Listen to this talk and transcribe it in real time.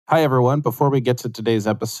Hi, everyone. Before we get to today's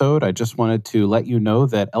episode, I just wanted to let you know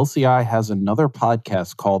that LCI has another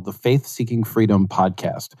podcast called the Faith Seeking Freedom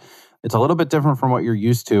Podcast. It's a little bit different from what you're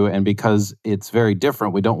used to, and because it's very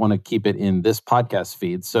different, we don't want to keep it in this podcast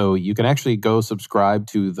feed. So you can actually go subscribe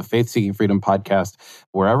to the Faith Seeking Freedom Podcast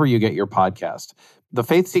wherever you get your podcast. The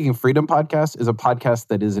Faith Seeking Freedom Podcast is a podcast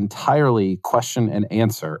that is entirely question and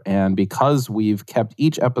answer. And because we've kept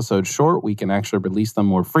each episode short, we can actually release them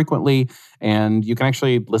more frequently. And you can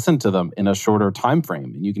actually listen to them in a shorter time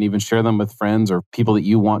frame. And you can even share them with friends or people that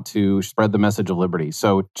you want to spread the message of liberty.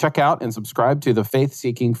 So check out and subscribe to the Faith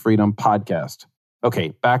Seeking Freedom Podcast.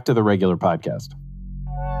 Okay, back to the regular podcast.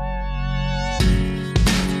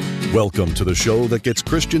 Welcome to the show that gets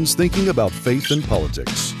Christians thinking about faith and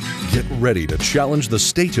politics. Get ready to challenge the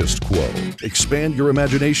status quo, expand your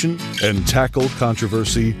imagination, and tackle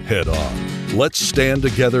controversy head on. Let's stand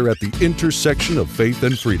together at the intersection of faith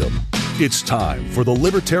and freedom. It's time for the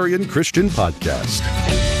Libertarian Christian Podcast.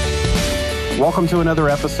 Welcome to another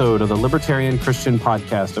episode of the Libertarian Christian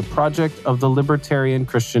Podcast, a project of the Libertarian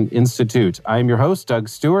Christian Institute. I am your host, Doug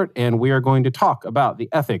Stewart, and we are going to talk about the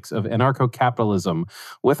ethics of anarcho-capitalism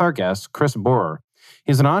with our guest, Chris Bohrer.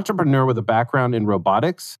 He's an entrepreneur with a background in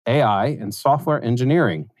robotics, AI, and software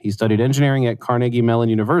engineering. He studied engineering at Carnegie Mellon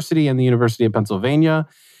University and the University of Pennsylvania,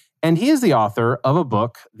 and he is the author of a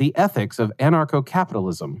book, The Ethics of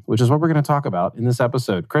Anarcho-Capitalism, which is what we're going to talk about in this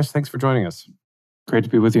episode. Chris, thanks for joining us. Great to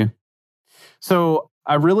be with you. So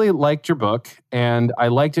I really liked your book, and I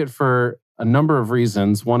liked it for a number of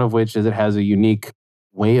reasons, one of which is it has a unique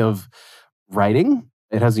way of writing.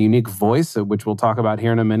 It has a unique voice, which we'll talk about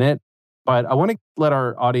here in a minute. But I want to let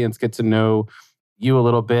our audience get to know you a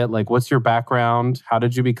little bit. Like, what's your background? How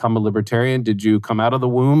did you become a libertarian? Did you come out of the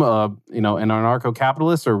womb of, an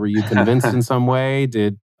anarcho-capitalist, or were you convinced in some way?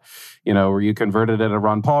 Were you converted at a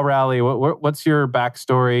Ron Paul rally? What's your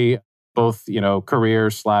backstory, both,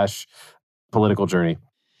 career/political journey?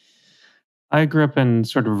 I grew up in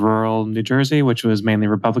sort of rural New Jersey, which was mainly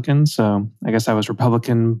Republican. So I guess I was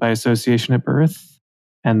Republican by association at birth.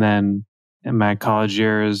 And then in my college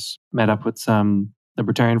years, met up with some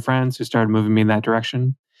libertarian friends who started moving me in that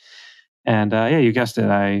direction. And you guessed it.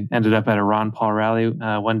 I ended up at a Ron Paul rally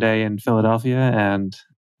one day in Philadelphia. And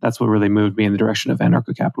that's what really moved me in the direction of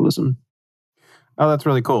anarcho-capitalism. Oh, that's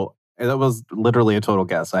really cool. That was literally a total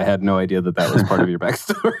guess. I had no idea that was part of your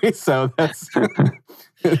backstory. So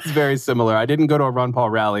it's very similar. I didn't go to a Ron Paul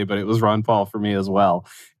rally, but it was Ron Paul for me as well,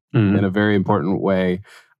 in a very important way.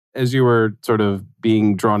 As you were sort of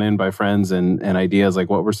being drawn in by friends and ideas, like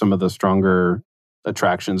what were some of the stronger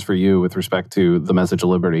attractions for you with respect to the message of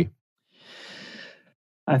liberty?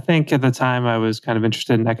 I think at the time I was kind of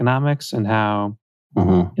interested in economics and how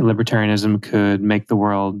libertarianism could make the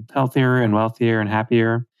world healthier and wealthier and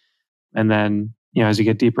happier. And then, as you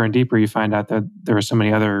get deeper and deeper, you find out that there are so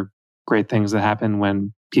many other great things that happen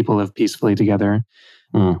when people live peacefully together.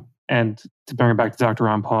 And to bring it back to Dr.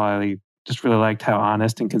 Ron Paul, I just really liked how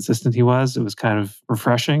honest and consistent he was. It was kind of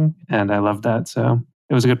refreshing, and I loved that. So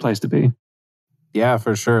it was a good place to be. Yeah,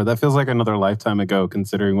 for sure. That feels like another lifetime ago,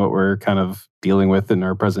 considering what we're kind of dealing with in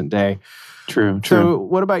our present day. True. So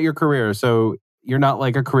what about your career? So you're not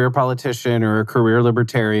like a career politician or a career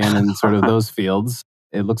libertarian in sort of those fields.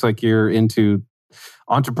 It looks like you're into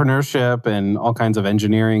entrepreneurship and all kinds of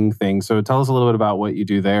engineering things. So tell us a little bit about what you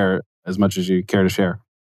do there, as much as you care to share.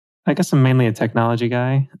 I guess I'm mainly a technology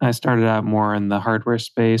guy. I started out more in the hardware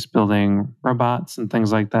space, building robots and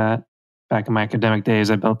things like that. Back in my academic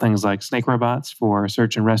days, I built things like snake robots for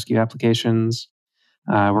search and rescue applications.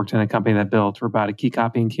 I worked in a company that built robotic key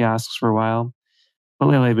copying kiosks for a while. But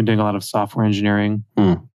lately, I've been doing a lot of software engineering.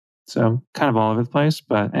 So kind of all over the place,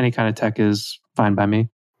 but any kind of tech is fine by me.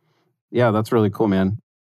 Yeah, that's really cool, man.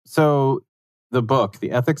 So the book,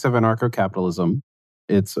 The Ethics of Anarcho-Capitalism,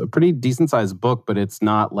 it's a pretty decent sized book, but it's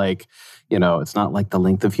not like, it's not like The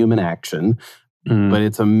Length of Human Action, but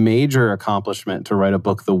it's a major accomplishment to write a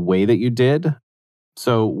book the way that you did.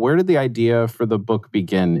 So where did the idea for the book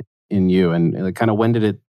begin in you? And kind of when did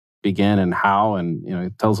it begin and how? And,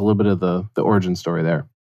 tell us a little bit of the origin story there.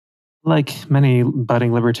 Like many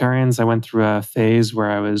budding libertarians, I went through a phase where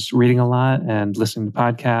I was reading a lot and listening to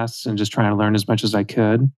podcasts and just trying to learn as much as I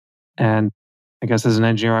could. And I guess as an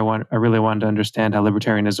engineer, I really wanted to understand how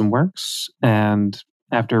libertarianism works. And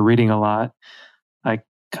after reading a lot, I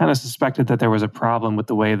kind of suspected that there was a problem with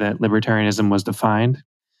the way that libertarianism was defined.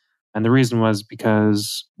 And the reason was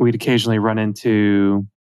because we'd occasionally run into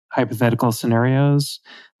hypothetical scenarios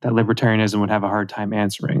that libertarianism would have a hard time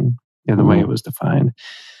answering, the way it was defined.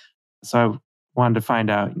 So I wanted to find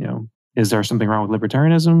out, is there something wrong with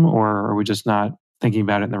libertarianism, or are we just not thinking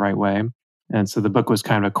about it in the right way? And so the book was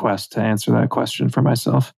kind of a quest to answer that question for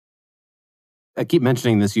myself. I keep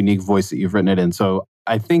mentioning this unique voice that you've written it in. So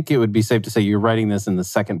I think it would be safe to say you're writing this in the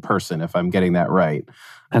second person, if I'm getting that right.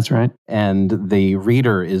 That's right. And the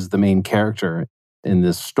reader is the main character in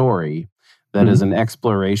this story that is an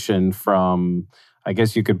exploration from, I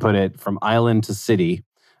guess you could put it, from island to city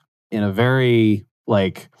in a very,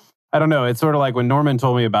 like, I don't know, it's sort of like when Norman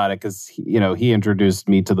told me about it, because, he introduced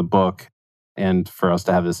me to the book and for us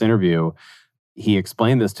to have this interview, he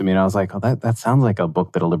explained this to me and I was like, oh, that sounds like a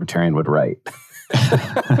book that a libertarian would write.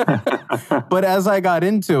 But as I got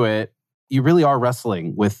into it, you really are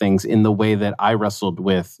wrestling with things in the way that I wrestled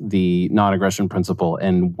with the non-aggression principle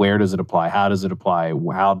and where does it apply? How does it apply?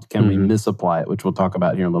 How can we misapply it? Which we'll talk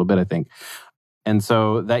about here in a little bit, I think. And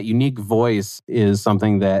so that unique voice is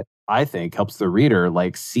something that I think helps the reader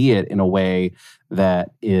see it in a way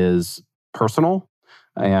that is personal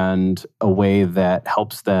and a way that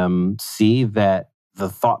helps them see that the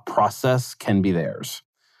thought process can be theirs.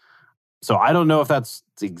 So I don't know if that's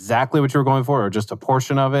exactly what you were going for or just a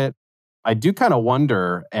portion of it. I do kind of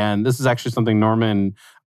wonder, and this is actually something Norman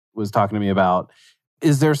was talking to me about,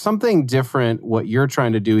 is there something different what you're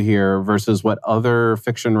trying to do here versus what other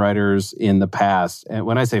fiction writers in the past, and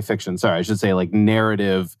when I say fiction, sorry, I should say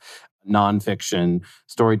narrative, nonfiction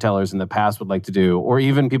storytellers in the past would like to do, or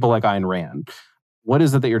even people like Ayn Rand? What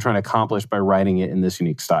is it that you're trying to accomplish by writing it in this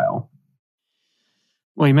unique style?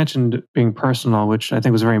 Well, you mentioned being personal, which I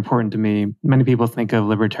think was very important to me. Many people think of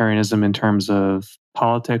libertarianism in terms of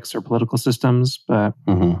politics or political systems, but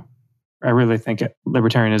I really think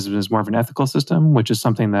libertarianism is more of an ethical system, which is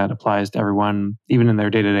something that applies to everyone, even in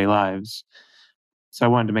their day-to-day lives. So I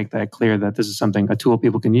wanted to make that clear that this is a tool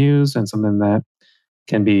people can use and something that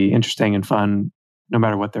can be interesting and fun, no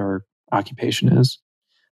matter what their occupation is.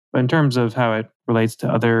 But in terms of how it relates to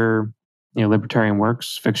other, libertarian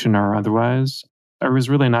works, fiction or otherwise, I was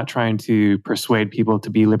really not trying to persuade people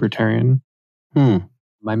to be libertarian.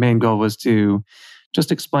 My main goal was to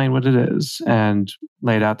just explain what it is and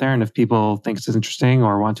lay it out there. And if people think it's interesting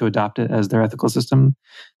or want to adopt it as their ethical system,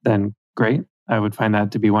 then great. I would find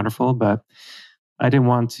that to be wonderful. But I didn't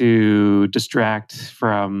want to distract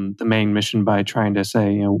from the main mission by trying to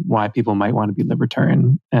say, why people might want to be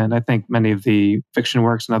libertarian. And I think many of the fiction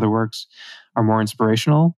works and other works are more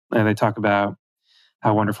inspirational. And they talk about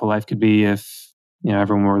how wonderful life could be if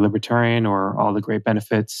everyone were libertarian, or all the great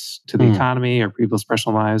benefits to the economy or people's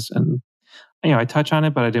personal lives. And, I touch on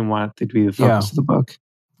it, but I didn't want it to be the focus of the book.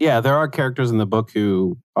 Yeah, there are characters in the book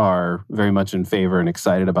who are very much in favor and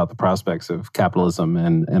excited about the prospects of capitalism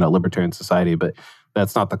and a libertarian society, but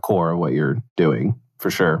that's not the core of what you're doing,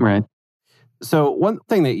 for sure. Right. So one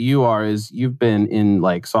thing that you are is you've been in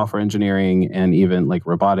software engineering and even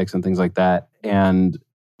robotics and things like that. And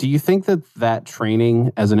do you think that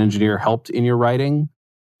training as an engineer helped in your writing?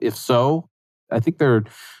 If so, I think there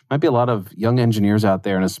might be a lot of young engineers out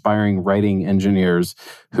there and aspiring writing engineers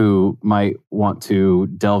who might want to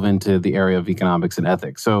delve into the area of economics and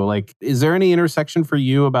ethics. So is there any intersection for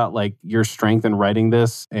you about your strength in writing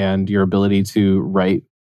this and your ability to write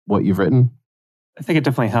what you've written? I think it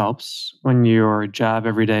definitely helps when your job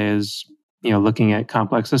every day is, looking at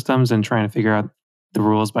complex systems and trying to figure out the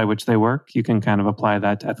rules by which they work. You can kind of apply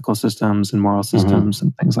that to ethical systems and moral systems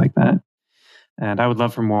and things like that. And I would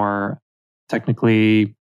love for more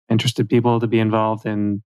technically interested people to be involved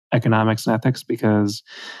in economics and ethics, because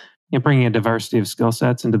bringing a diversity of skill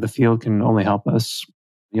sets into the field can only help us.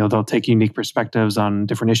 They'll take unique perspectives on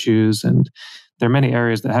different issues, and there are many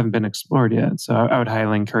areas that haven't been explored yet. So I would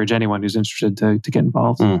highly encourage anyone who's interested to get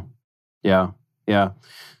involved. Yeah.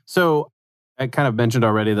 So I kind of mentioned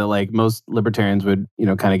already that most libertarians would,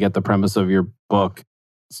 kind of get the premise of your book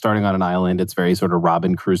starting on an island. It's very sort of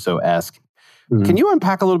Robin Crusoe-esque. Can you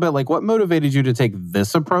unpack a little bit, what motivated you to take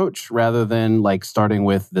this approach rather than starting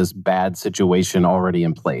with this bad situation already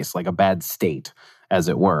in place, a bad state, as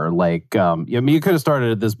it were? You could have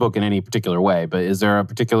started this book in any particular way, but is there a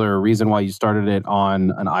particular reason why you started it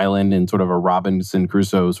on an island in sort of a Robinson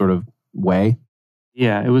Crusoe sort of way?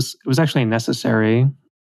 Yeah, it was actually necessary,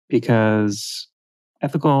 because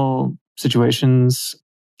ethical situations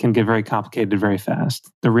can get very complicated very fast.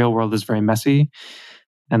 The real world is very messy.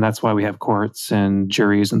 And that's why we have courts and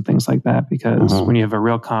juries and things like that, because when you have a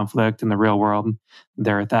real conflict in the real world,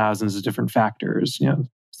 there are thousands of different factors. So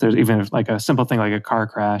there's even a simple thing like a car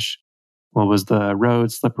crash. Well, was the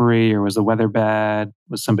road slippery, or was the weather bad?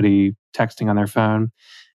 Was somebody texting on their phone?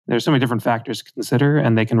 There's so many different factors to consider,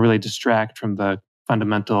 and they can really distract from the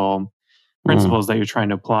fundamental principles that you're trying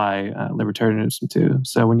to apply libertarianism to.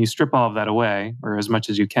 So when you strip all of that away, or as much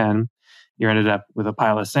as you can, you're ended up with a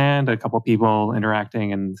pile of sand, a couple people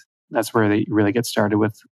interacting, and that's where they really get started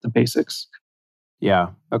with the basics. Yeah.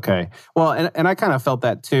 Okay. Well, and I kind of felt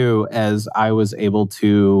that too as I was able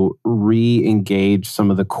to re-engage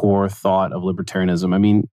some of the core thought of libertarianism. I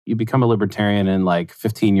mean, you become a libertarian and like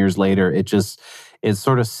 15 years later, it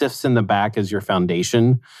sort of sifts in the back as your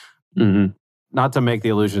foundation. Mm-hmm. Not to make the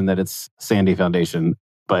illusion that it's Sandy Foundation,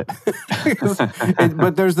 but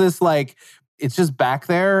but there's this like, it's just back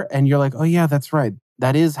there and you're like, oh yeah, that's right.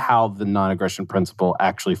 That is how the non-aggression principle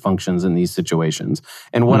actually functions in these situations.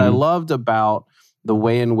 And what I loved about the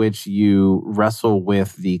way in which you wrestle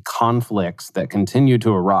with the conflicts that continue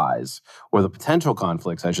to arise, or the potential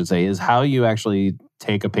conflicts, I should say, is how you actually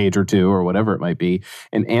take a page or two or whatever it might be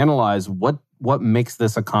and analyze what makes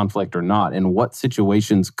this a conflict or not, and what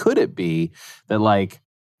situations could it be that like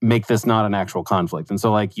make this not an actual conflict. And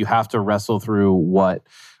so like you have to wrestle through what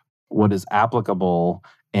is applicable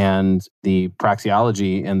and the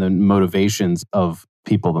praxeology and the motivations of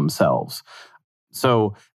people themselves.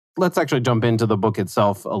 So let's actually jump into the book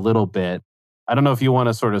itself a little bit. I don't know if you want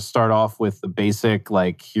to sort of start off with the basic,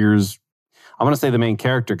 like, I want to say the main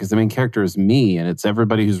character, because the main character is me and it's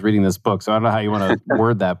everybody who's reading this book. So I don't know how you want to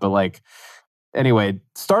word that, but like, anyway,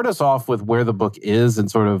 start us off with where the book is and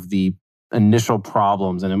sort of the initial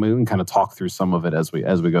problems, and then we can kind of talk through some of it as we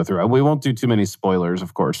go through. We won't do too many spoilers,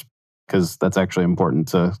 of course, because that's actually important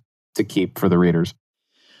to keep for the readers.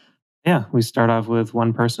 Yeah, we start off with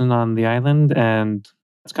one person on the island, and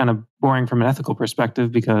it's kind of boring from an ethical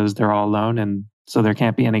perspective because they're all alone, and so there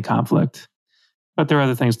can't be any conflict. But there are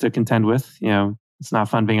other things to contend with. You know, it's not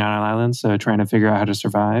fun being on an island, so trying to figure out how to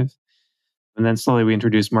survive. And then slowly we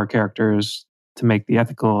introduce more characters to make the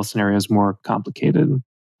ethical scenarios more complicated.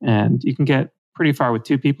 And you can get pretty far with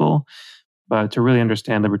two people, but to really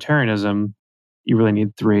understand libertarianism, you really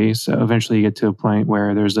need three. So eventually you get to a point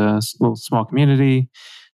where there's a little small community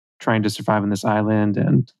trying to survive on this island.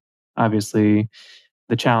 And obviously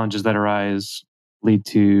the challenges that arise lead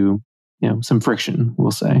to, some friction,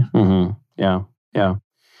 we'll say. Mm-hmm. Yeah. Yeah.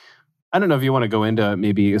 I don't know if you want to go into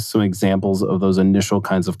maybe some examples of those initial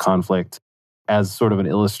kinds of conflict as sort of an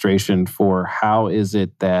illustration for how is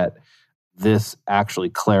it that this actually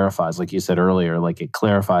clarifies, like you said earlier, like it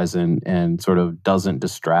clarifies and sort of doesn't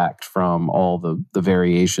distract from all the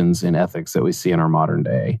variations in ethics that we see in our modern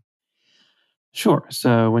day. Sure.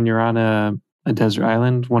 So when you're on a desert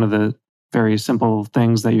island, one of the very simple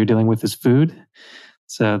things that you're dealing with is food.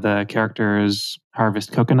 So the characters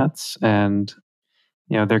harvest coconuts, and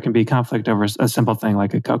there can be conflict over a simple thing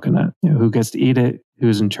like a coconut. Who gets to eat it,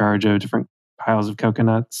 who's in charge of different piles of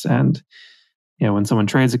coconuts, and when someone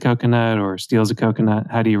trades a coconut or steals a coconut,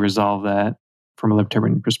 how do you resolve that from a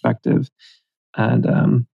libertarian perspective?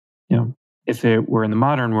 And if it were in the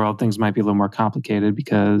modern world, things might be a little more complicated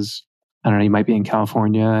because I don't know, you might be in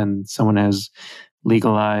California and someone has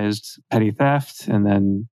legalized petty theft, and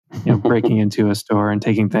then breaking into a store and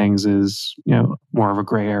taking things is more of a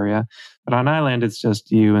gray area. But on island, it's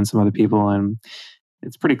just you and some other people, and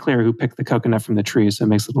it's pretty clear who picked the coconut from the tree, so it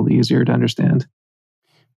makes it a little easier to understand.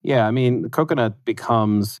 Yeah, I mean, the coconut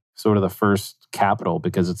becomes sort of the first capital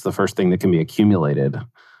because it's the first thing that can be accumulated.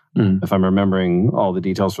 If I'm remembering all the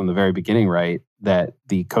details from the very beginning right, that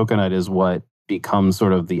the coconut is what becomes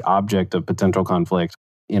sort of the object of potential conflict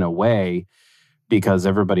in a way, because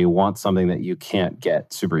everybody wants something that you can't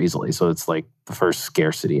get super easily. So it's like the first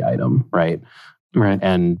scarcity item, right? Right.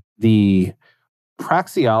 And the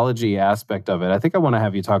praxeology aspect of it, I think I want to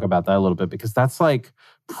have you talk about that a little bit, because that's like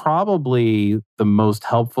probably the most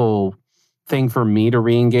helpful thing for me to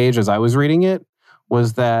re-engage as I was reading it,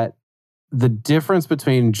 was that the difference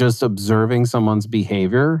between just observing someone's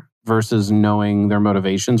behavior versus knowing their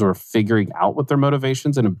motivations or figuring out what their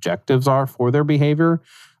motivations and objectives are for their behavior.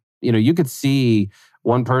 You could see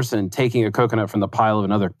one person taking a coconut from the pile of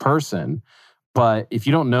another person, but if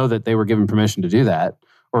you don't know that they were given permission to do that,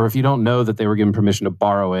 or if you don't know that they were given permission to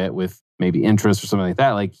borrow it with maybe interest or something like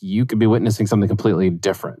that, like you could be witnessing something completely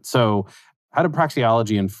different. So how did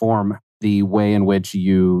praxeology inform the way in which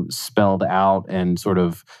you spelled out and sort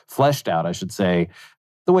of fleshed out, I should say,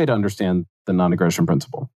 the way to understand the non-aggression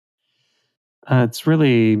principle? It's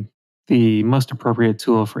really the most appropriate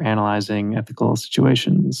tool for analyzing ethical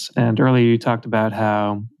situations. And earlier you talked about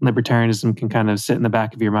how libertarianism can kind of sit in the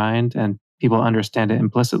back of your mind and people understand it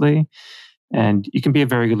implicitly. And you can be a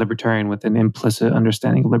very good libertarian with an implicit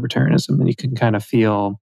understanding of libertarianism, and you can kind of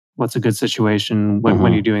feel what's a good situation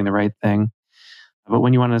when you're doing the right thing. But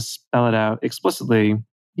when you want to spell it out explicitly,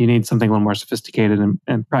 you need something a little more sophisticated,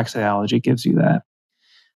 and praxeology gives you that.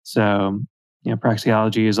 So,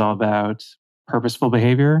 praxeology is all about purposeful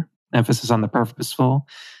behavior, emphasis on the purposeful.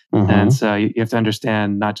 And so you have to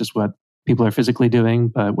understand not just what people are physically doing,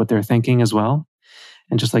 but what they're thinking as well.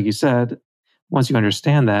 And just like you said, once you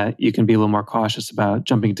understand that, you can be a little more cautious about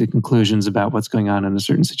jumping to conclusions about what's going on in a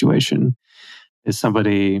certain situation. Is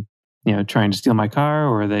somebody, trying to steal my car,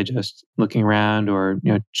 or are they just looking around, or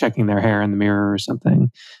checking their hair in the mirror or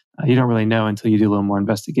something? You don't really know until you do a little more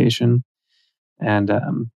investigation. And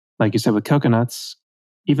like you said with coconuts,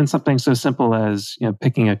 even something so simple as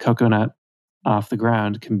picking a coconut off the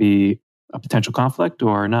ground can be a potential conflict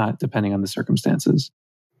or not, depending on the circumstances.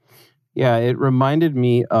 Yeah, it reminded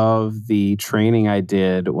me of the training I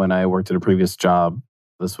did when I worked at a previous job.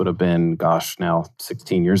 This would have been, now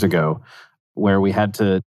 16 years ago, where we had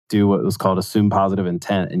to do what was called assume positive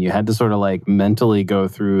intent. And you had to sort of like mentally go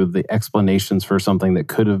through the explanations for something that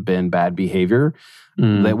could have been bad behavior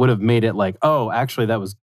that would have made it like, oh, actually, that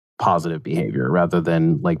was positive behavior rather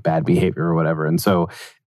than like bad behavior or whatever. And so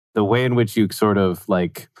the way in which you sort of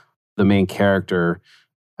like the main character,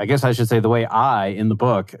 I guess I should say the way I, in the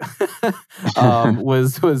book,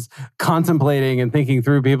 was contemplating and thinking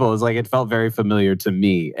through people is like, it felt very familiar to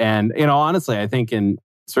me. And, honestly, I think in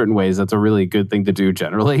certain ways, that's a really good thing to do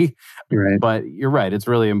generally. Right. But you're right. It's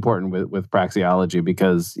really important with praxeology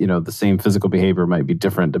because, the same physical behavior might be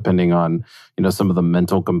different depending on, some of the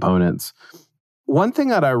mental components. One thing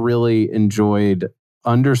that I really enjoyed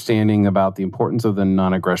understanding about the importance of the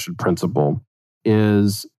non-aggression principle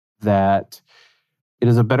is that it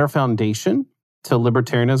is a better foundation to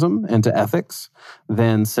libertarianism and to ethics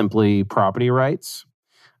than simply property rights,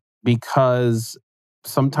 because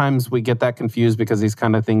sometimes we get that confused because these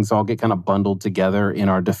kind of things all get kind of bundled together in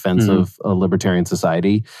our defense of a libertarian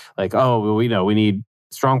society. Like, oh, we need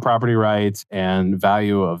strong property rights and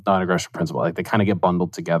value of non-aggression principle. Like they kind of get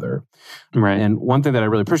bundled together. Right. And one thing that I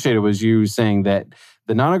really appreciated was you saying that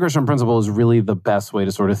the non-aggression principle is really the best way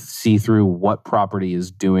to sort of see through what property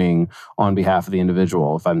is doing on behalf of the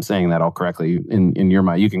individual. If I'm saying that all correctly in your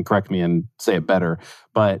mind, you can correct me and say it better.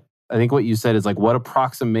 But I think what you said is like what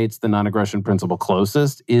approximates the non-aggression principle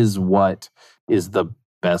closest is what is the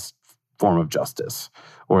best form of justice,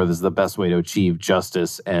 or is the best way to achieve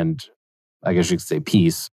justice and I guess you could say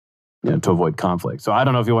peace, to avoid conflict. So I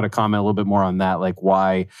don't know if you want to comment a little bit more on that, like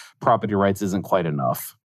why property rights isn't quite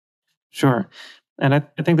enough. Sure. And I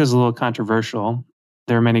think this is a little controversial.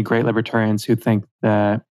 There are many great libertarians who think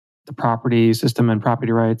that the property system and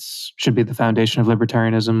property rights should be the foundation of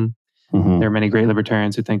libertarianism. Mm-hmm. There are many great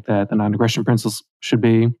libertarians who think that the non-aggression principles should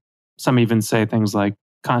be. Some even say things like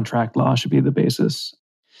contract law should be the basis.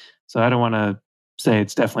 So I don't want to say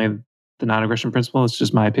it's definitely the non-aggression principle. It's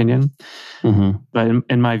just my opinion. Mm-hmm. But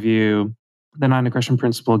in my view, the non-aggression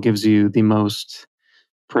principle gives you the most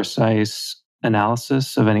precise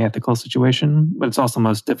analysis of any ethical situation, but it's also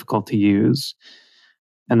most difficult to use.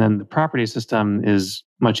 And then the property system is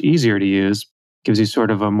much easier to use, gives you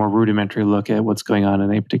sort of a more rudimentary look at what's going on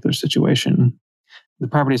in a particular situation. The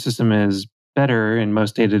property system is better in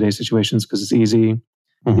most day-to-day situations because it's easy.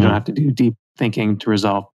 Mm-hmm. You don't have to do deep thinking to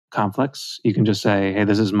resolve conflicts. You can just say, hey,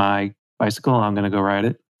 this is my bicycle, I'm going to go ride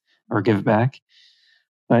it or give it back.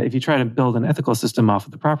 But if you try to build an ethical system off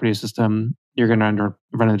of the property system, you're going to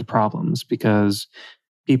run into problems because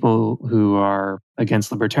people who are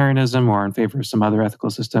against libertarianism or in favor of some other ethical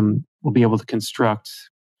system will be able to construct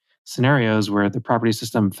scenarios where the property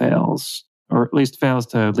system fails, or at least fails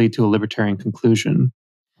to lead to a libertarian conclusion.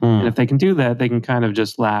 And if they can do that, they can kind of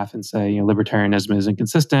just laugh and say, libertarianism is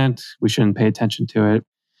inconsistent, we shouldn't pay attention to it.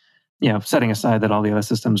 Setting aside that all the other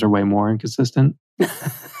systems are way more inconsistent.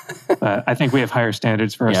 But I think we have higher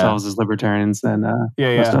standards for ourselves as libertarians than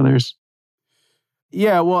most others.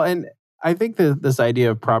 Yeah, well, and I think that this idea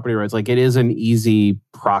of property rights, like it is an easy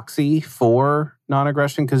proxy for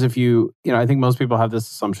non-aggression because if I think most people have this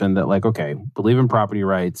assumption that like, okay, believe in property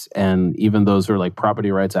rights, and even those who are like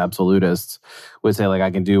property rights absolutists would say like, I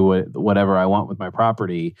can do whatever I want with my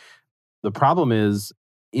property. The problem is,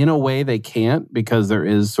 in a way, they can't because there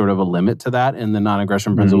is sort of a limit to that. And the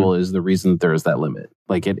non-aggression principle is the reason that there is that limit.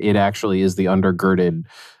 Like it actually is the undergirded,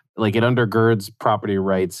 like it undergirds property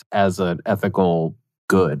rights as an ethical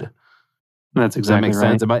good. That's exactly right. Does that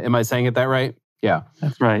make sense? Am I saying it that right? Yeah.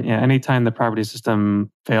 That's right. Yeah. Anytime the property system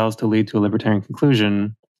fails to lead to a libertarian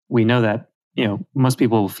conclusion, we know that, most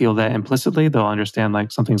people feel that implicitly. They'll understand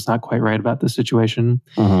like something's not quite right about this situation.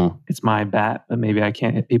 Mm-hmm. It's my bat, but maybe I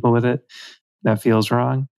can't hit people with it. That feels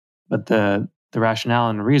wrong. But the rationale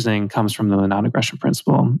and reasoning comes from the non-aggression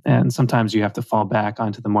principle. And sometimes you have to fall back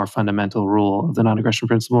onto the more fundamental rule of the non-aggression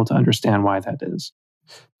principle to understand why that is.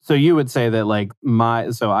 So you would say that like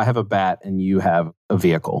so I have a bat and you have a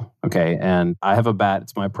vehicle, okay? And I have a bat,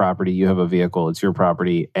 it's my property, you have a vehicle, it's your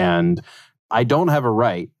property. And I don't have a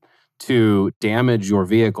right to damage your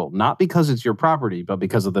vehicle, not because it's your property, but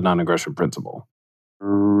because of the non-aggression principle.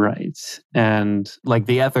 Right. And like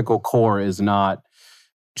the ethical core is not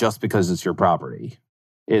just because it's your property.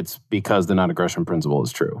 It's because the non-aggression principle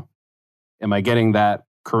is true. Am I getting that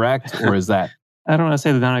correct, or is that... I don't want to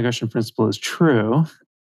say the non-aggression principle is true.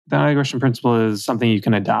 The non-aggression principle is something you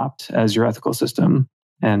can adopt as your ethical system.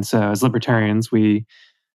 And so as libertarians, we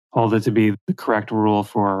hold it to be the correct rule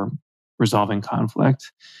for resolving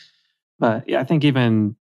conflict. But yeah, I think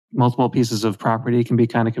even multiple pieces of property can be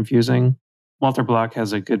kind of confusing. Walter Block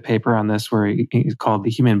has a good paper on this where he's called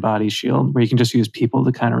the human body shield, where you can just use people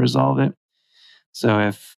to kind of resolve it. So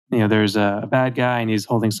if there's a bad guy and he's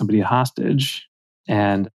holding somebody hostage,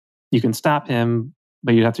 and you can stop him,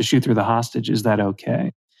 but you have to shoot through the hostage, is that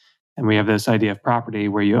okay? And we have this idea of property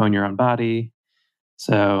where you own your own body.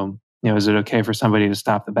 So, is it okay for somebody to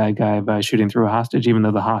stop the bad guy by shooting through a hostage, even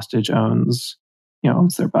though the hostage owns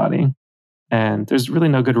their body? And there's really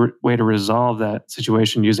no good way to resolve that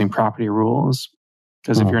situation using property rules.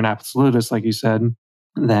 Because if you're an absolutist, like you said,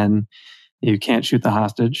 then you can't shoot the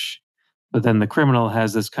hostage. But then the criminal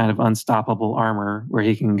has this kind of unstoppable armor where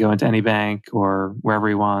he can go into any bank or wherever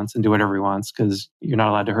he wants and do whatever he wants because you're not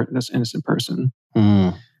allowed to hurt this innocent person.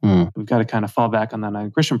 We've got to kind of fall back on that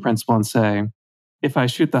non-aggression principle and say, if I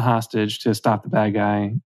shoot the hostage to stop the bad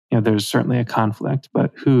guy, there's certainly a conflict,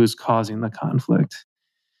 but who's causing the conflict?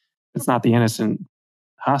 It's not the innocent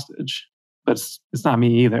hostage, but it's not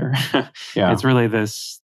me either. Yeah. It's really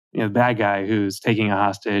this bad guy who's taking a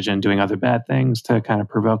hostage and doing other bad things to kind of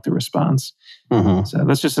provoke the response. So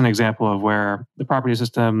that's just an example of where the property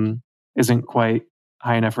system isn't quite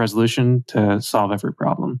high enough resolution to solve every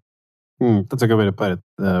problem. That's a good way to put it,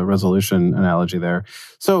 the resolution analogy there.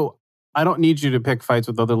 So I don't need you to pick fights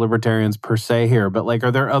with other libertarians per se here, but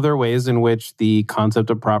are there other ways in which the concept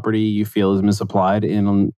of property you feel is misapplied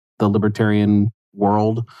in the libertarian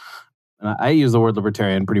world? And I use the word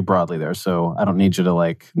libertarian pretty broadly there, so I don't need you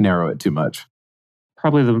to narrow it too much.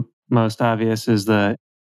 Probably the most obvious is the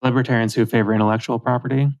libertarians who favor intellectual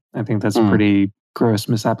property. I think that's a pretty gross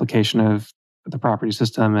misapplication of the property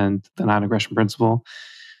system and the non-aggression principle.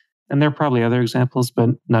 And there are probably other examples,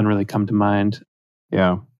 but none really come to mind.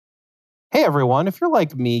 Yeah. Hey, everyone. If you're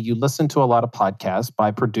like me, you listen to a lot of podcasts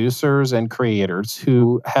by producers and creators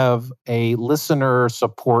who have a listener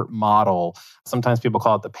support model. Sometimes people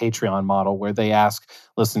call it the Patreon model, where they ask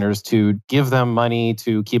listeners to give them money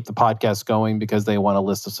to keep the podcast going because they want a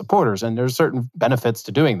list of supporters. And there's certain benefits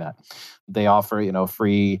to doing that. They offer,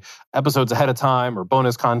 free episodes ahead of time or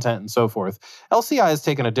bonus content and so forth. LCI has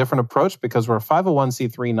taken a different approach because we're a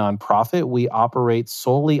 501c3 nonprofit. We operate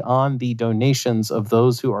solely on the donations of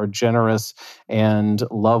those who are generous and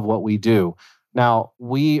love what we do. Now,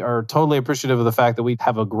 we are totally appreciative of the fact that we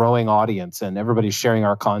have a growing audience and everybody's sharing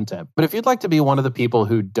our content. But if you'd like to be one of the people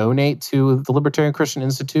who donate to the Libertarian Christian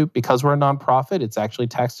Institute, because we're a nonprofit, it's actually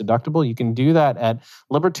tax deductible. You can do that at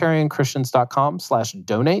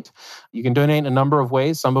libertarianchristians.com/donate. You can donate in a number of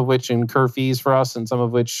ways, some of which incur fees for us and some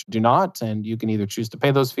of which do not. And you can either choose to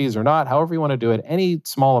pay those fees or not. However you want to do it, any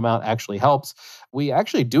small amount actually helps. We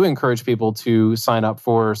actually do encourage people to sign up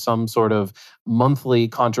for some sort of monthly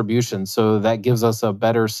contribution. So that gives us a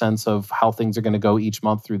better sense of how things are going to go each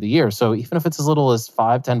month through the year. So even if it's as little as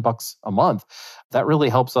 $5-10 a month, that really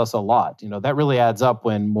helps us a lot. That really adds up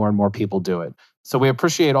when more and more people do it. So we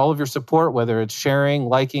appreciate all of your support, whether it's sharing,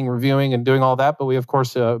 liking, reviewing, and doing all that. But we, of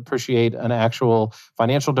course, appreciate an actual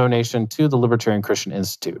financial donation to the Libertarian Christian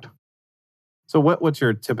Institute. So what's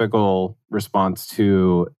your typical response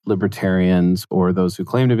to libertarians or those who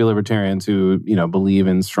claim to be libertarians who, believe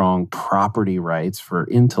in strong property rights for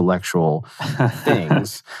intellectual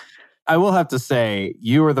things? I will have to say,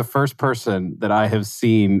 you are the first person that I have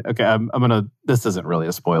seen. Okay, I'm gonna. This isn't really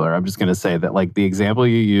a spoiler. I'm just gonna say that the example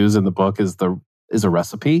you use in the book is a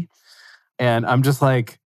recipe, and I'm just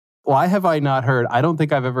why have I not heard? I don't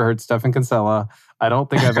think I've ever heard Stephan Kinsella. I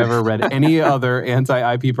don't think I've ever read any other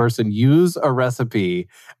anti-IP person use a recipe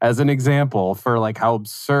as an example for how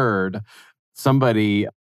absurd somebody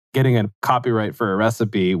getting a copyright for a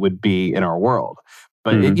recipe would be in our world.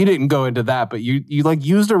 But you didn't go into that, but you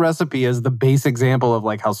used a recipe as the base example of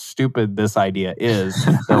how stupid this idea is.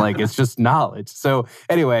 That it's just knowledge. So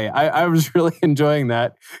anyway, I was really enjoying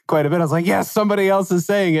that quite a bit. I was like, yes, somebody else is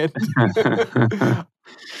saying it.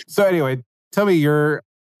 So anyway, tell me your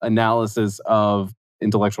analysis of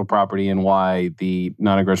intellectual property and why the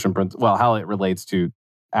non-aggression principle, how it relates to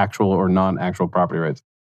actual or non-actual property rights.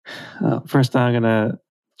 First, I'm going to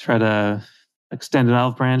try to extend an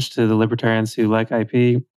olive branch to the libertarians who like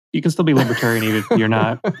IP. You can still be libertarian even if you're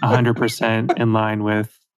not 100% in line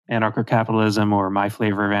with anarcho-capitalism or my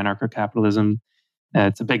flavor of anarcho-capitalism.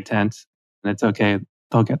 It's a big tent, and it's okay.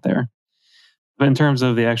 They'll get there. But in terms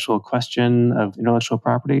of the actual question of intellectual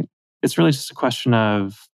property, it's really just a question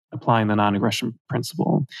of applying the non-aggression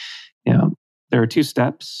principle. There are two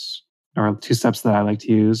steps that I like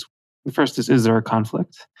to use. The first is there a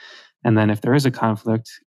conflict? And then if there is a conflict,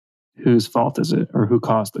 whose fault is it, or who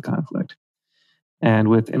caused the conflict? And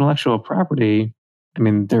with intellectual property,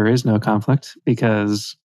 there is no conflict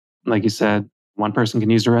because, like you said, one person can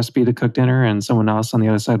use the recipe to cook dinner and someone else on the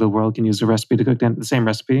other side of the world can use the recipe to cook dinner, the same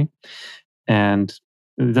recipe. And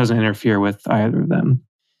it doesn't interfere with either of them.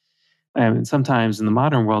 Sometimes in the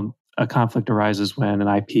modern world, a conflict arises when an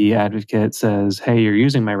IP advocate says, hey, you're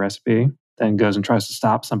using my recipe, then goes and tries to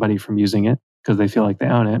stop somebody from using it because they feel like they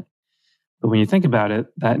own it. But when you think about it,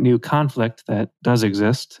 that new conflict that does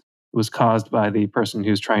exist was caused by the person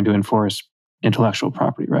who's trying to enforce intellectual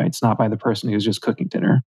property rights, not by the person who's just cooking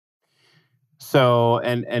dinner. So,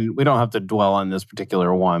 and we don't have to dwell on this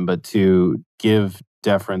particular one, but to give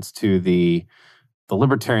deference to the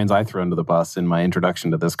libertarians I threw under the bus in my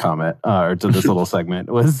introduction to this comment, or to this little segment,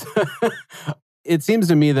 was it seems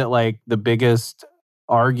to me that like the biggest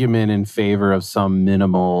argument in favor of some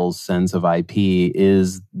minimal sense of IP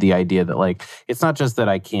is the idea that like it's not just that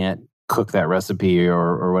I can't cook that recipe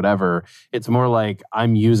or whatever. It's more like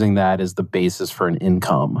I'm using that as the basis for an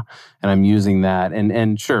income, and I'm using that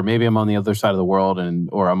and sure, maybe I'm on the other side of the world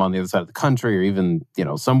or I'm on the other side of the country, or even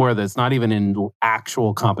somewhere that's not even in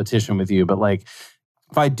actual competition with you, but like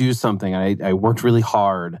if I do something, I worked really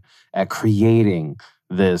hard at creating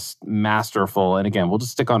this masterful, and again, we'll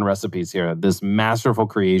just stick on recipes here, this masterful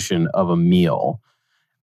creation of a meal,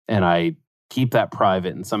 and I keep that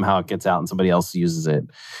private and somehow it gets out and somebody else uses it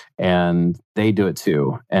and they do it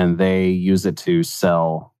too, and they use it to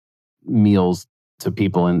sell meals to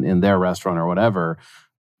people in their restaurant or whatever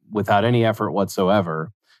without any effort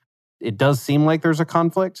whatsoever. It does seem like there's a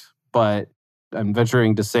conflict, but I'm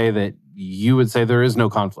venturing to say that you would say there is no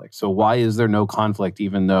conflict. So why is there no conflict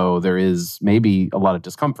even though there is maybe a lot of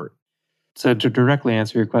discomfort? So to directly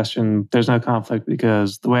answer your question, there's no conflict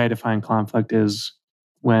because the way I define conflict is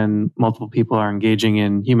when multiple people are engaging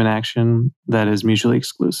in human action that is mutually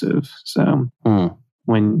exclusive. So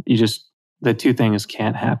when the two things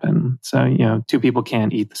can't happen. So, two people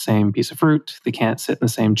can't eat the same piece of fruit. They can't sit in the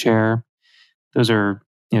same chair. Those are,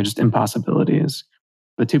 just impossibilities.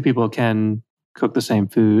 The two people can cook the same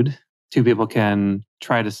food. Two people can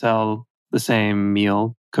try to sell the same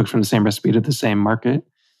meal cooked from the same recipe to the same market.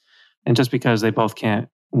 And just because they both can't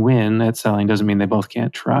win at selling doesn't mean they both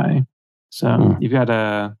can't try. So you've got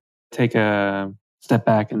to take a step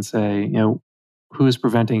back and say, who is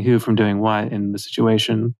preventing who from doing what in the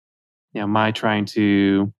situation? My trying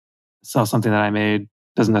to sell something that I made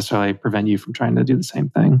doesn't necessarily prevent you from trying to do the same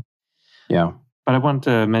thing. Yeah. But I wanted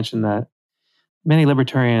to mention that many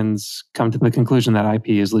libertarians come to the conclusion that IP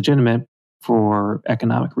is legitimate for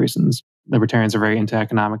economic reasons. Libertarians are very into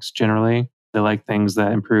economics generally. They like things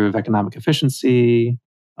that improve economic efficiency,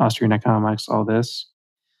 Austrian economics, all this.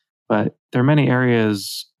 But there are many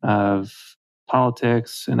areas of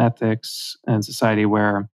politics and ethics and society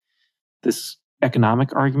where this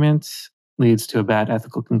economic argument leads to a bad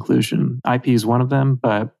ethical conclusion. IP is one of them,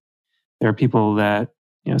 but there are people that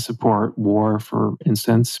support war, for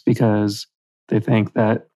instance, because they think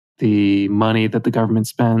that the money that the government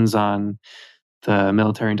spends on the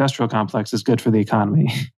military-industrial complex is good for the economy.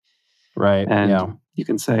 Right. And you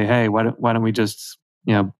can say, hey, why don't we just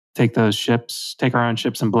take our own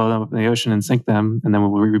ships and blow them up in the ocean and sink them, and then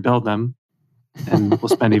we'll rebuild them, and we'll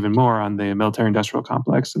spend even more on the military-industrial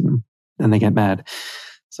complex, and then they get mad.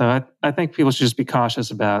 So I think people should just be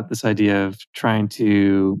cautious about this idea of trying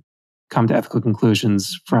to come to ethical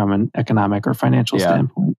conclusions from an economic or financial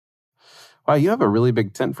standpoint. Wow, you have a really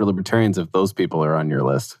big tent for libertarians if those people are on your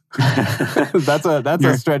list. That's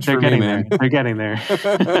a stretch for me, man. They're getting there.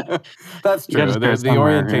 That's true. The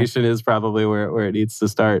orientation is probably where it needs to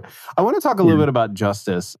start. I want to talk a little bit about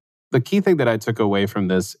justice. The key thing that I took away from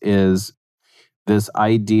this is this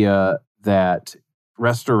idea that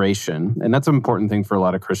restoration, and that's an important thing for a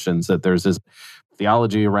lot of Christians, that there's this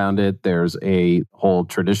theology around it. There's a whole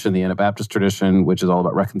tradition, the Anabaptist tradition, which is all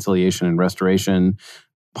about reconciliation and restoration.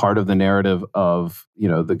 Part of the narrative of,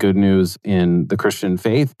 the good news in the Christian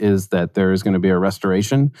faith is that there is going to be a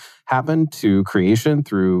restoration happen to creation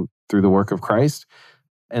through the work of Christ.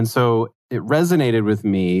 And so it resonated with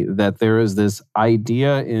me that there is this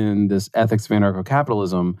idea in this ethics of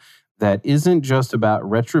anarcho-capitalism that isn't just about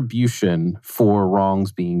retribution for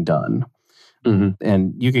wrongs being done. Mm-hmm.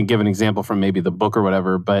 And you can give an example from maybe the book or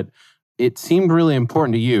whatever, but it seemed really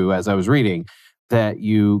important to you as I was reading that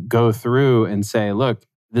you go through and say, look,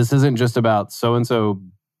 this isn't just about so-and-so,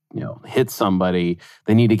 hit somebody.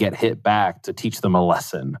 They need to get hit back to teach them a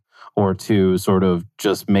lesson or to sort of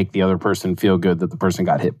just make the other person feel good that the person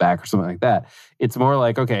got hit back or something like that. It's more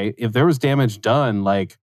like, okay, if there was damage done,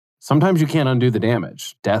 like sometimes you can't undo the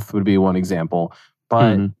damage. Death would be one example.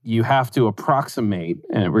 But you have to approximate,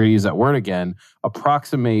 and we're going to use that word again,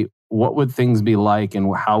 approximate what would things be like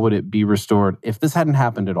and how would it be restored if this hadn't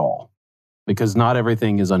happened at all? Because not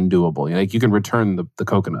everything is undoable. Like you can return the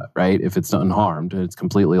coconut, right? If it's unharmed, it's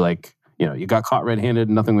completely like, you got caught red-handed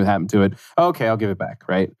and nothing would happen to it. Okay, I'll give it back,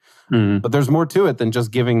 right? But there's more to it than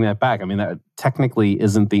just giving that back. I mean, that technically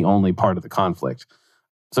isn't the only part of the conflict.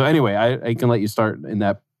 So anyway, I can let you start in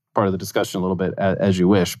that part of the discussion a little bit as you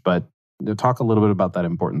wish, but talk a little bit about that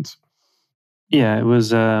importance. Yeah, it was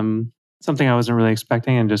something I wasn't really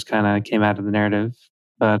expecting and just kind of came out of the narrative.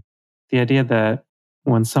 But the idea that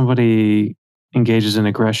when somebody engages in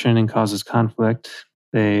aggression and causes conflict,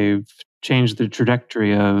 they've changed the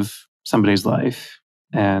trajectory of somebody's life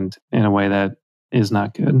and in a way that is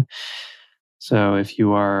not good. So if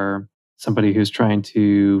you are somebody who's trying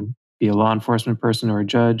to be a law enforcement person or a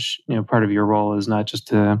judge, part of your role is not just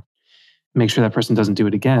to make sure that person doesn't do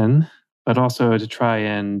it again, but also to try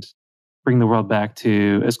and bring the world back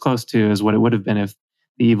to as close to as what it would have been if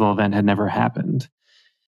the evil event had never happened.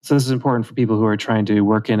 So this is important for people who are trying to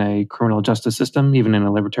work in a criminal justice system. Even in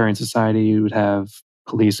a libertarian society, you would have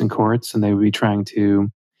police and courts, and they would be trying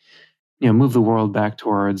to, move the world back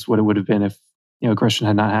towards what it would have been if, aggression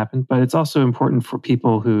had not happened. But it's also important for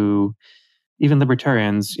people who, even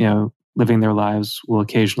libertarians, living their lives will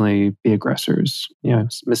occasionally be aggressors.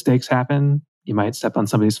 Mistakes happen. You might step on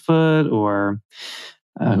somebody's foot or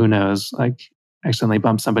who knows, like accidentally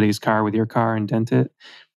bump somebody's car with your car and dent it.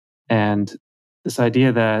 And this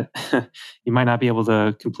idea that you might not be able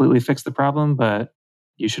to completely fix the problem, but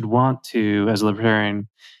you should want to, as a libertarian,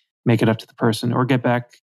 make it up to the person or get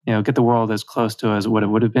back, get the world as close to as what it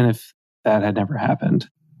would have been if that had never happened.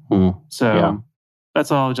 So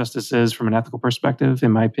that's all justice is from an ethical perspective,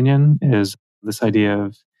 in my opinion, is this idea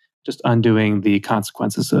of just undoing the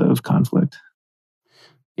consequences of conflict.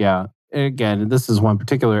 Yeah. Again, this is one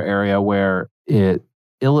particular area where it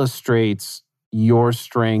illustrates your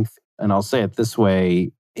strength. And I'll say it this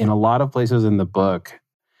way, in a lot of places in the book,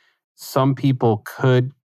 some people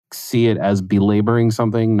could see it as belaboring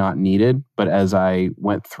something not needed. But as I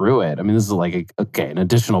went through it, I mean, this is like, an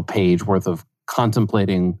additional page worth of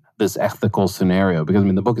contemplating this ethical scenario. Because, I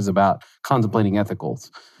mean, the book is about contemplating ethics,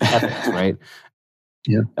 right?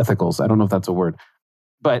 Yeah. Ethicals. I don't know if that's a word.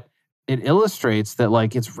 But it illustrates that,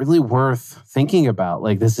 like, it's really worth thinking about.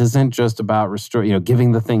 Like, this isn't just about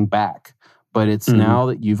giving the thing back. But it's now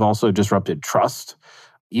that you've also disrupted trust,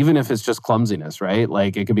 even if it's just clumsiness, right?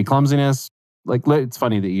 Like, it could be clumsiness. Like, it's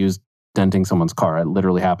funny that you used denting someone's car. It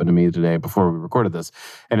literally happened to me today before we recorded this.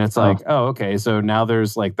 And it's like, okay, so now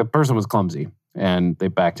there's like, the person was clumsy and they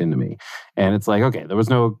backed into me. And it's like, okay, there was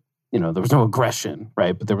no aggression,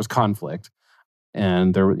 right? But there was conflict.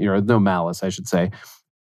 And there, no malice, I should say.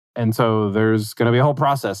 And so there's going to be a whole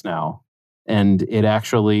process now. And it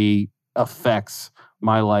actually affects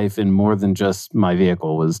my life in more than just my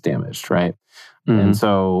vehicle was damaged, right? And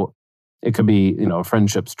so it could be, a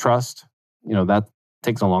friendship's trust. That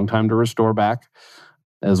takes a long time to restore back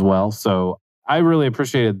as well. So I really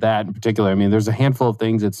appreciated that in particular. I mean, there's a handful of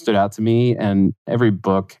things that stood out to me, and every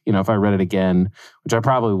book, if I read it again, which I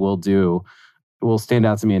probably will do, it will stand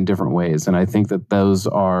out to me in different ways. And I think that those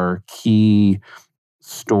are key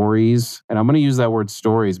stories. And I'm going to use that word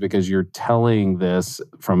stories because you're telling this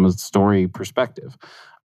from a story perspective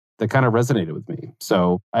that kind of resonated with me.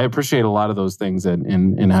 So I appreciate a lot of those things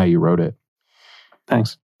in how you wrote it.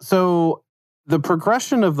 Thanks. So the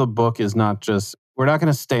progression of the book is not just, we're not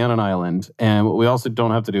going to stay on an island. And what we also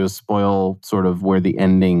don't have to do is spoil sort of where the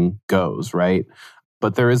ending goes, right?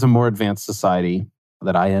 But there is a more advanced society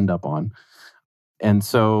that I end up on. And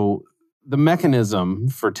so the mechanism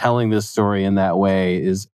for telling this story in that way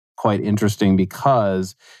is quite interesting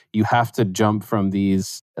because you have to jump from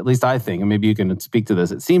these, at least I think, and maybe you can speak to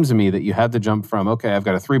this, it seems to me that you have to jump from, okay, I've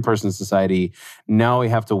got a 3-person society. Now we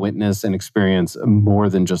have to witness and experience more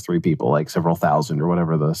than just 3 people, like several thousand or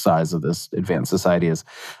whatever the size of this advanced society is.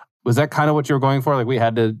 Was that kind of what you were going for? Like we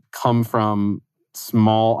had to come from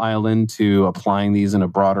small island to applying these in a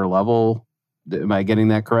broader level? Am I getting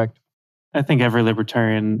that correct? I think every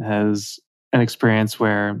libertarian has an experience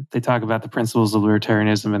where they talk about the principles of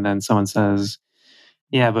libertarianism and then someone says,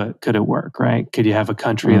 yeah, but could it work, right? Could you have a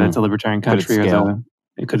country that's a libertarian country?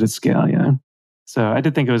 Could it scale? Yeah. So I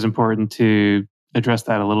did think it was important to address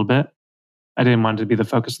that a little bit. I didn't want it to be the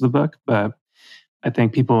focus of the book, but I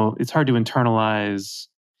think it's hard to internalize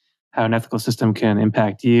how an ethical system can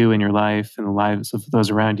impact you and your life and the lives of those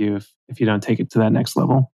around you if you don't take it to that next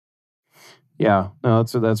level. Yeah, no,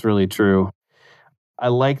 that's really true. I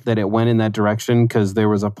like that it went in that direction because there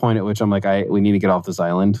was a point at which I'm like, we need to get off this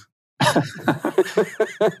island.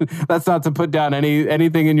 That's not to put down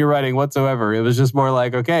anything in your writing whatsoever. It was just more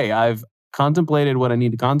like, okay, I've contemplated what I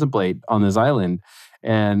need to contemplate on this island,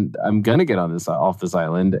 and I'm gonna get off this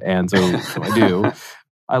island, and so I do.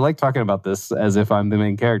 I like talking about this as if I'm the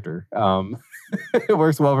main character. It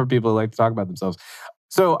works well for people who like to talk about themselves.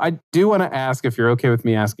 So I do want to ask, if you're okay with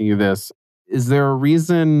me asking you this, is there a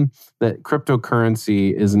reason that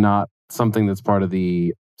cryptocurrency is not something that's part of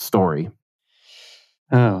the story?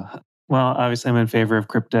 Oh, well, obviously I'm in favor of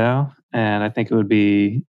crypto, and I think it would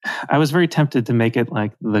be, I was very tempted to make it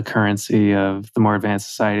like the currency of the more advanced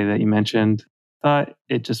society that you mentioned. Thought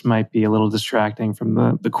it just might be a little distracting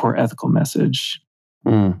from the core ethical message.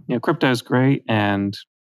 Crypto is great, and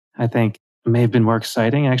I think it may have been more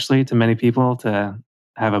exciting actually to many people to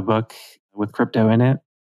have a book with crypto in it.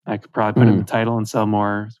 I could probably put it in the title and sell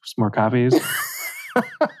more copies.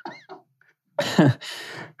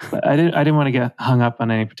 But I didn't want to get hung up on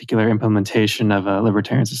any particular implementation of a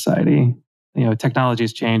libertarian society.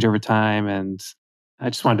 Technologies change over time, and I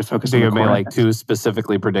just wanted to focus on the core. Like too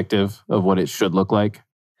specifically predictive of what it should look like.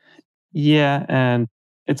 Yeah, and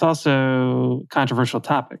it's also a controversial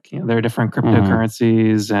topic. There are different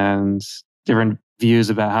cryptocurrencies and different views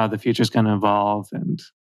about how the future is going to evolve, and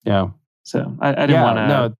so I didn't want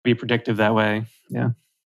to be predictive that way.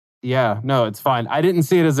 Yeah, no, it's fine. I didn't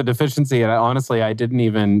see it as a deficiency, and it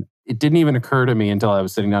didn't even occur to me until I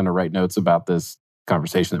was sitting down to write notes about this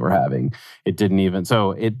conversation that we're having.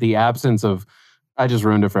 The absence of, I just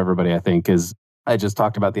ruined it for everybody, I think, is I just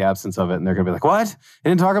talked about the absence of it, and they're going to be like, what? I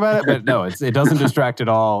didn't talk about it? But no, it doesn't distract at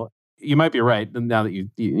all. You might be right. Now that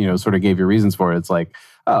you sort of gave your reasons for it, it's like,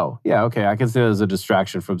 oh, yeah, okay, I can see it as a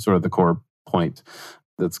distraction from sort of the core point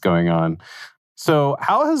that's going on. So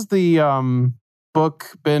how has the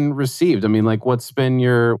book been received? I mean, like, what's been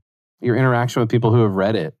your interaction with people who have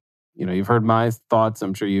read it? You've heard my thoughts.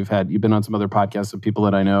 I'm sure you've been on some other podcasts with people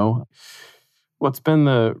that I know. What's been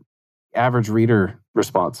the average reader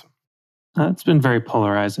response? It's been very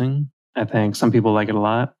polarizing. I think some people like it a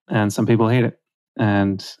lot and some people hate it.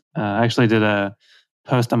 And I actually did a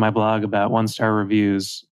post on my blog about 1-star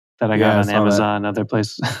reviews that I got on Amazon and other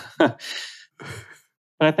places. But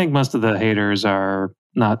I think most of the haters are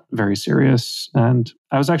not very serious. And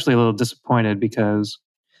I was actually a little disappointed because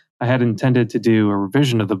I had intended to do a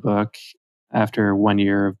revision of the book after 1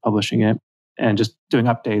 year of publishing it and just doing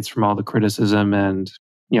updates from all the criticism and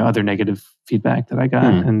other negative feedback that I got.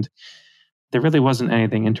 And there really wasn't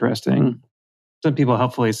anything interesting. Some people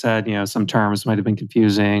helpfully said, some terms might have been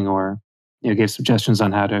confusing or, gave suggestions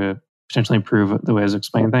on how to potentially improve the way I was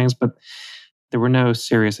explaining things. But there were no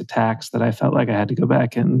serious attacks that I felt like I had to go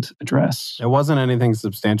back and address. There wasn't anything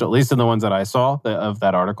substantial, at least in the ones that I saw of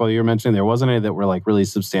that article you were mentioning. There wasn't any that were like really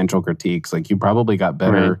substantial critiques. Like you probably got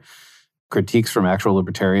better critiques from actual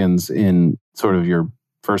libertarians in sort of your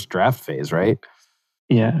first draft phase, right?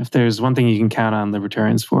 Yeah, if there's one thing you can count on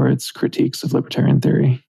libertarians for, it's critiques of libertarian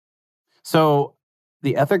theory. So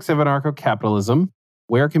the ethics of anarcho-capitalism,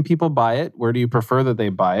 where can people buy it? Where do you prefer that they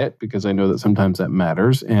buy it? Because I know that sometimes that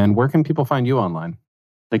matters. And where can people find you online?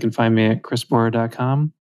 They can find me at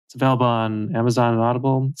kristopher.com. It's available on Amazon and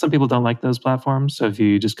Audible. Some people don't like those platforms. So if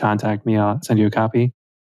you just contact me, I'll send you a copy.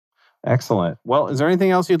 Excellent. Well, is there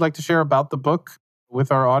anything else you'd like to share about the book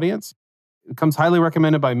with our audience? It comes highly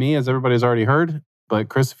recommended by me, as everybody's already heard. But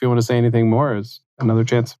Chris, if you want to say anything more, is another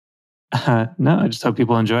chance. No, I just hope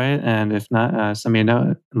people enjoy it. And if not, send me a note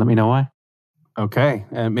and let me know why. Okay.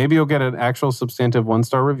 And maybe you'll get an actual substantive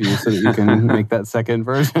 1-star review so that you can make that second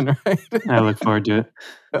version, right? I look forward to it.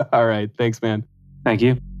 All right. Thanks, man. Thank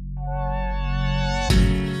you.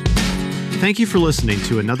 Thank you for listening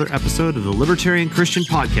to another episode of the Libertarian Christian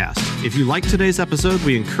Podcast. If you liked today's episode,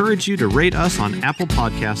 we encourage you to rate us on Apple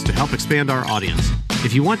Podcasts to help expand our audience.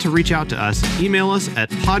 If you want to reach out to us, email us at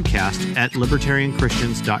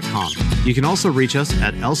podcast@libertarianchristians.com. You can also reach us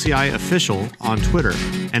at LCI Official on Twitter.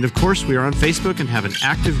 And of course, we are on Facebook and have an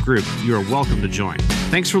active group you are welcome to join.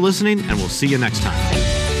 Thanks for listening, and we'll see you next time.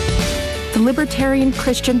 The Libertarian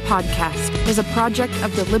Christian Podcast is a project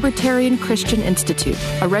of the Libertarian Christian Institute,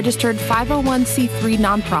 a registered 501c3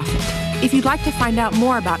 nonprofit. If you'd like to find out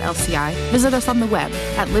more about LCI, visit us on the web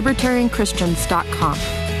at libertarianchristians.com.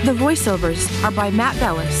 The voiceovers are by Matt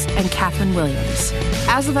Bellis and Catherine Williams.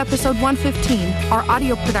 As of episode 115, our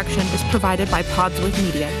audio production is provided by Podsworth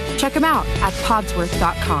Media. Check them out at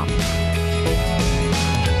podsworth.com.